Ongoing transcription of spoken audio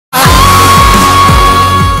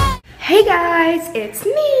guys, it's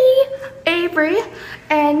me, Avery,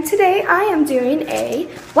 and today I am doing a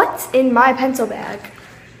what's in my pencil bag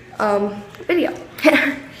video.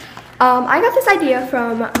 I got this idea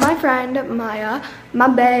from my friend Maya, my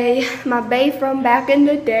bae from back in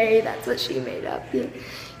the day. That's what she made up.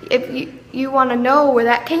 If you want to know where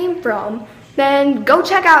that came from, then go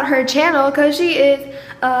check out her channel because she is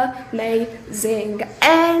amazing.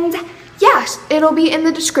 And yes, it'll be in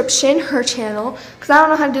the description, her channel, because I don't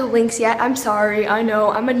know how to do links yet. I'm sorry, I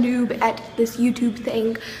know, I'm a noob at this YouTube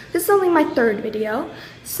thing. This is only my third video,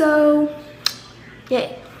 so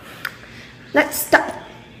yeah. Let's start.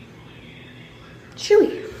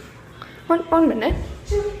 Chewy, one minute.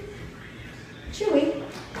 Chewy,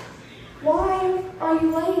 why are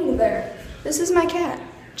you laying there? This is my cat,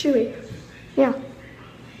 Chewy. Yeah.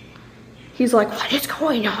 He's like, what is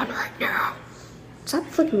going on right now? Stop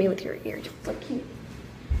flicking me with your ear. Just flick you.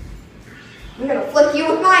 I'm gonna flick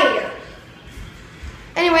you with my ear.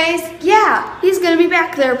 Anyways, yeah, he's gonna be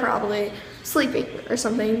back there probably, sleeping or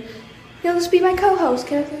something. He'll just be my co-host.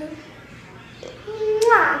 Can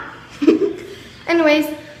I? Anyways,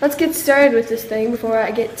 let's get started with this thing before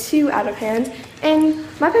I get too out of hand. And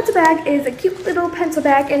my pencil bag is a cute little pencil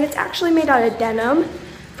bag, and it's actually made out of denim.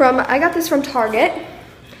 I got this from Target.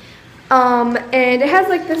 And it has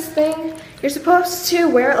like this thing. You're supposed to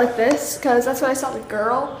wear it like this because that's what I saw the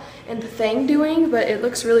girl and the thing doing, but it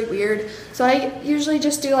looks really weird. So I usually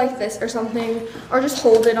just do like this or something, or just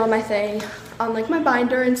hold it on my thing, on like my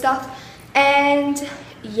binder and stuff. And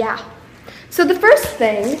yeah. So the first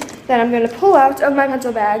thing that I'm gonna pull out of my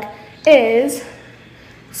pencil bag is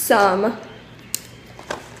some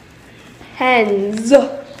pens.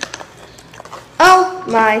 Oh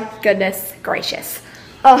my goodness gracious.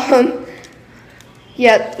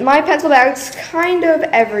 Yeah, my pencil bag's kind of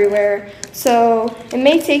everywhere, so it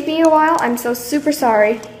may take me a while. I'm so super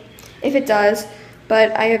sorry if it does,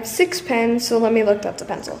 but I have 6 pens, so let me look up the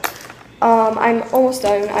pencil. I'm almost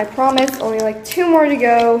done, I promise. Only like 2 more to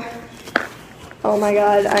go. Oh my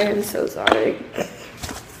god, I am so sorry.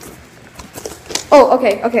 Oh,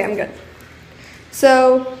 okay, I'm good.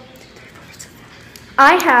 So,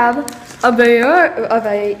 I have a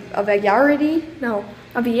variety.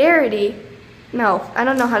 No, I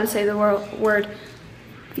don't know how to say the word.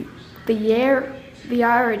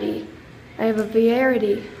 Variety. I have a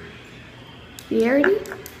variety. Variety?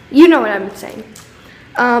 You know what I'm saying.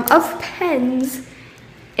 Of pens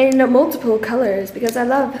in multiple colors because I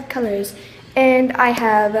love colors. And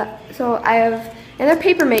and they're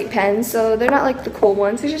Papermate pens, so they're not like the cool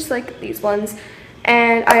ones. They're just like these ones.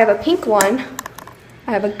 And I have a pink one.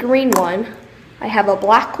 I have a green one. I have a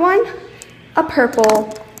black one, a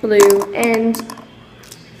purple, blue, and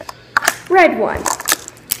red one.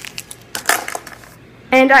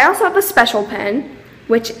 And I also have a special pen,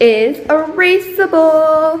 which is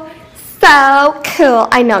erasable. So cool.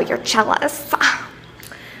 I know you're jealous.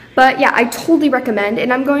 But yeah, I totally recommend,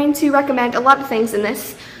 and I'm going to recommend a lot of things in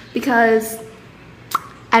this because,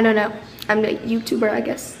 I don't know, I'm a YouTuber, I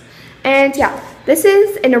guess. And yeah, this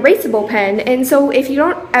is an erasable pen, and so if you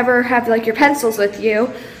don't ever have like your pencils with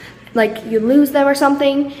you, like you lose them or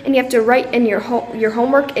something, and you have to write in your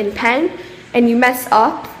homework in pen, and you mess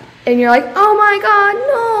up, and you're like, oh my god,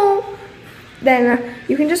 no, then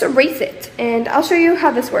you can just erase it, and I'll show you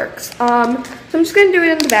how this works. So I'm just going to do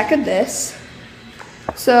it in the back of this.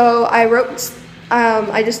 So I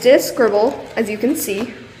just did a scribble, as you can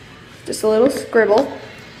see, just a little scribble,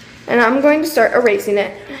 and I'm going to start erasing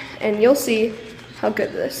it, and you'll see how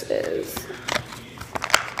good this is.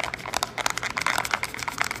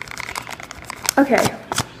 Okay,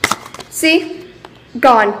 see?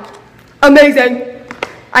 Gone. Amazing.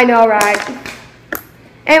 I know, right?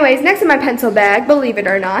 Anyways, next in my pencil bag, believe it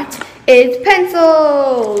or not, is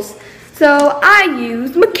pencils. So I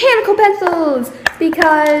use mechanical pencils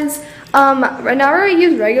because whenever I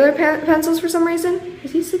use regular pencils for some reason,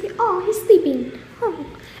 is he sleeping? Oh, he's sleeping. Oh.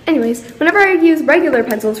 Anyways, whenever I use regular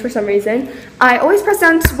pencils for some reason, I always press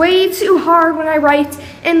down way too hard when I write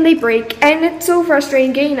and they break, and it's so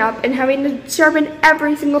frustrating getting up and having to sharpen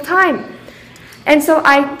every single time. And so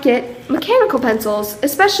I get mechanical pencils,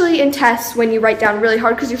 especially in tests when you write down really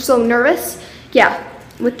hard because you're so nervous. Yeah,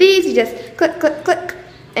 with these you just click, click, click,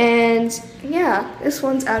 and yeah, this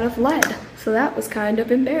one's out of lead, so that was kind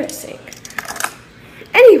of embarrassing.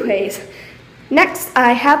 Anyways, next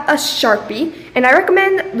I have a Sharpie, and I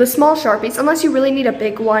recommend the small Sharpies unless you really need a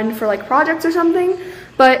big one for like projects or something.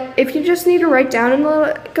 But if you just need to write down in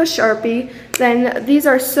like a Sharpie, then these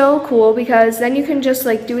are so cool because then you can just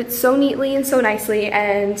like do it so neatly and so nicely,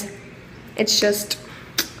 and it's just,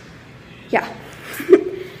 yeah.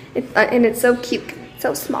 And it's so cute,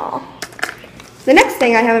 so small. The next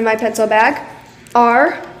thing I have in my pencil bag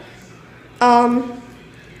are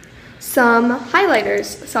some highlighters.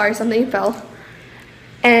 Sorry, something fell.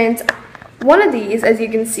 And one of these, as you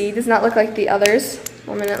can see, does not look like the others.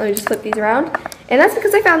 1 minute, let me just flip these around. And that's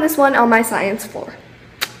because I found this one on my science floor.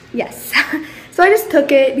 Yes. So I just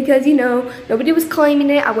took it because, you know, nobody was claiming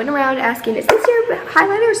it. I went around asking, is this your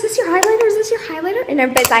highlighter? Is this your highlighter? Is this your highlighter? And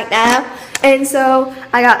everybody's like, no. And so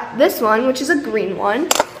I got this one, which is a green one.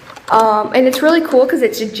 And it's really cool because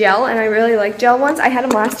it's a gel, and I really like gel ones. I had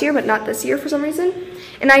them last year, but not this year for some reason.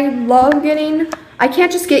 And I love getting, I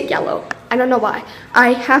can't just get yellow. I don't know why.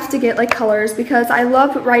 I have to get like colors because I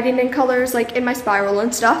love writing in colors, like in my spiral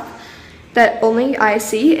and stuff that only I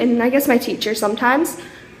see, and I guess my teacher sometimes.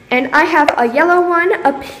 And I have a yellow one,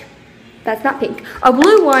 that's not pink, a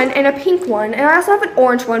blue one, and a pink one. And I also have an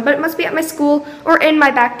orange one, but it must be at my school or in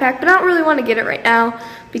my backpack, but I don't really want to get it right now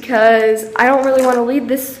because I don't really want to leave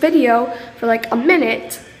this video for like a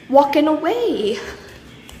minute walking away.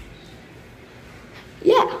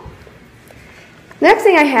 Yeah. The next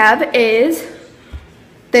thing I have is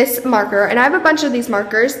this marker, and I have a bunch of these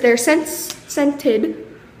markers. They're scented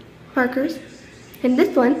markers, and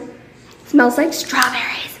this one smells like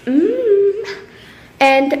strawberries.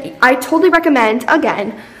 And I totally recommend,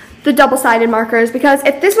 again, the double-sided markers, because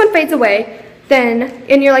if this one fades away, then,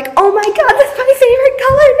 and you're like, oh my god, that's my favorite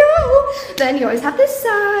color, no! Then you always have this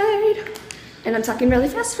side. And I'm talking really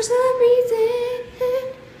fast for some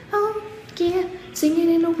reason. Oh, yeah, singing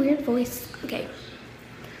in a weird voice. Okay.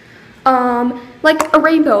 Like a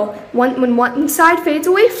rainbow. When one side fades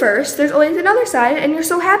away first, there's always another side, and you're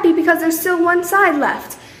so happy because there's still one side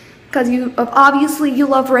left. Because obviously you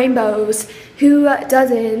love rainbows. Who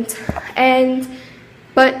doesn't?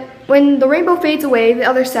 But when the rainbow fades away, the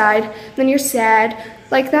other side, then you're sad.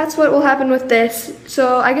 Like that's what will happen with this.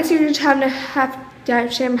 So I guess you're just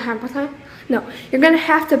no, you're gonna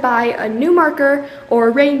have to buy a new marker or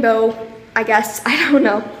a rainbow, I guess. I don't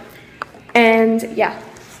know. And yeah.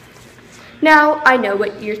 Now I know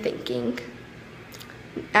what you're thinking.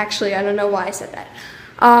 Actually, I don't know why I said that.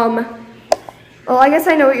 Well, I guess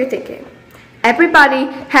I know what you're thinking. Everybody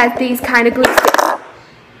has these kind of glue sticks.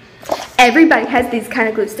 Everybody has these kind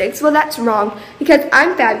of glue sticks. Well, that's wrong because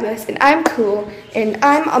I'm fabulous and I'm cool and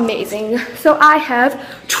I'm amazing. So I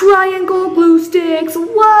have triangle glue sticks.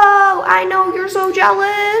 Whoa, I know you're so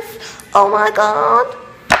jealous. Oh my god.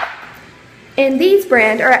 And these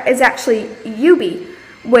brand is actually UB,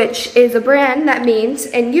 which is a brand that means,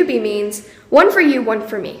 and UB means one for you, one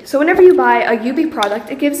for me. So whenever you buy a UB product,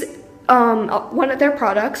 it gives one of their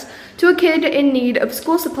products to a kid in need of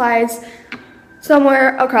school supplies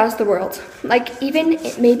somewhere across the world. Like even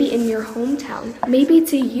maybe in your hometown, maybe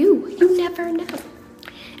to you. You never know.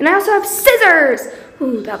 And I also have scissors.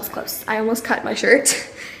 Ooh, that was close. I almost cut my shirt.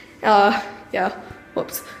 Yeah,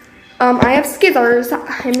 whoops. I have scissors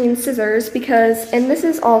because, and this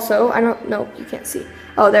is also, I don't know, you can't see.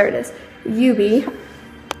 Oh, there it is. UB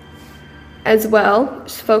as well.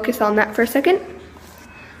 Just focus on that for a second.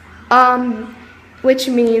 Which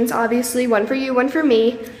means obviously one for you, one for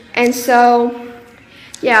me. And so,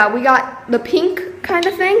 yeah, we got the pink kind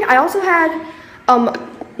of thing. I also had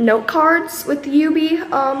note cards with the UB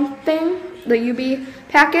thing, the UB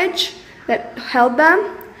package that held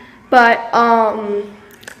them. But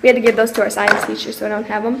we had to give those to our science teacher, so I don't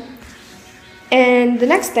have them. And the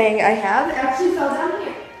next thing I have actually fell down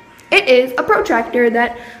here. It is a protractor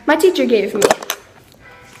that my teacher gave me.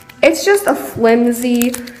 It's just a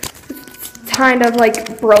flimsy, kind of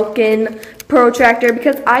like broken protractor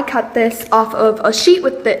because I cut this off of a sheet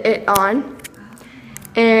with it on.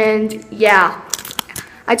 And yeah,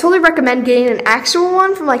 I totally recommend getting an actual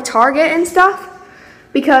one from like Target and stuff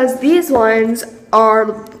because these ones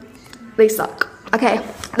they suck. Okay,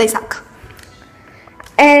 they suck.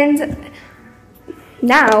 And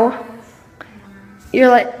now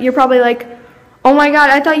you're probably like, oh my god,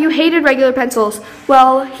 I thought you hated regular pencils.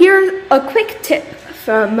 Well, here's a quick tip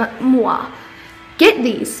from moi. Get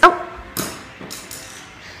these. Oh.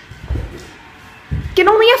 Get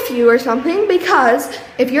only a few or something because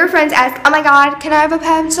if your friends ask, oh my god, can I have a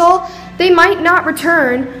pencil? They might not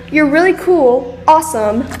return your really cool,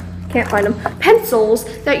 awesome, can't find them, pencils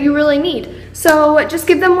that you really need. So just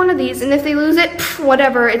give them one of these, and if they lose it,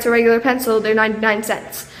 whatever, it's a regular pencil, they're 99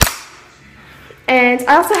 cents. And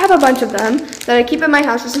I also have a bunch of them that I keep in my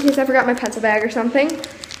house just in case I forgot my pencil bag or something.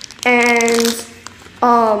 And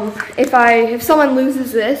if someone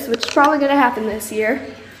loses this, which is probably gonna happen this year,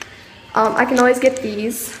 I can always get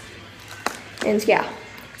these. And yeah,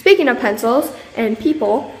 speaking of pencils and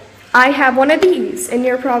people, I have one of these, and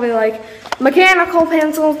you're probably like, mechanical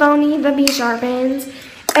pencils don't need to be sharpened.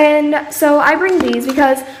 And so I bring these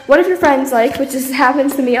because what if your friend's like, which this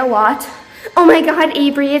happens to me a lot, oh my god,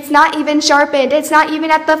 Avery, it's not even sharpened. It's not even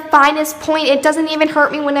at the finest point. It doesn't even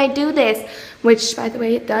hurt me when I do this. Which, by the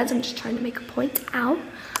way, it does. I'm just trying to make a point out.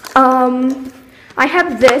 I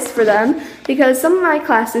have this for them because some of my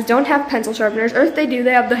classes don't have pencil sharpeners, or if they do,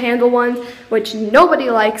 they have the handle ones, which nobody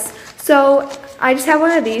likes. So I just have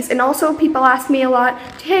one of these. And also people ask me a lot,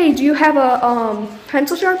 hey, do you have a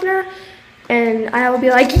pencil sharpener? And I will be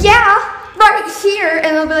like, yeah, right here.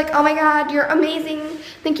 And they'll be like, oh my god, you're amazing.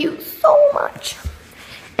 Thank you so much.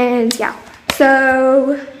 And yeah,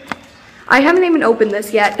 so I haven't even opened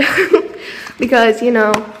this yet because, you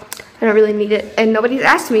know, I don't really need it. And nobody's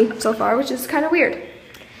asked me so far, which is kind of weird.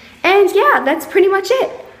 And yeah, that's pretty much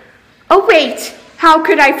it. Oh wait, how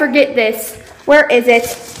could I forget this? Where is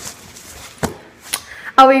it?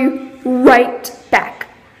 I'll be right back.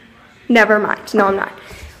 Never mind. No, I'm not.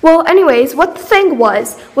 Well, anyways, what the thing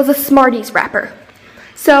was a Smarties wrapper.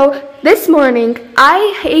 So this morning,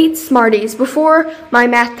 I ate Smarties before my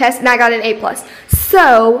math test, and I got an A+.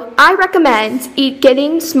 So I recommend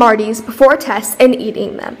getting Smarties before tests and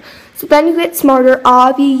eating them. So then you get smarter,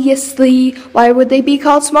 obviously. Why would they be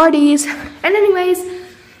called Smarties? And anyways,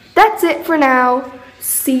 that's it for now.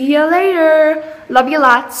 See you later. Love you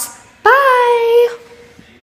lots. Bye.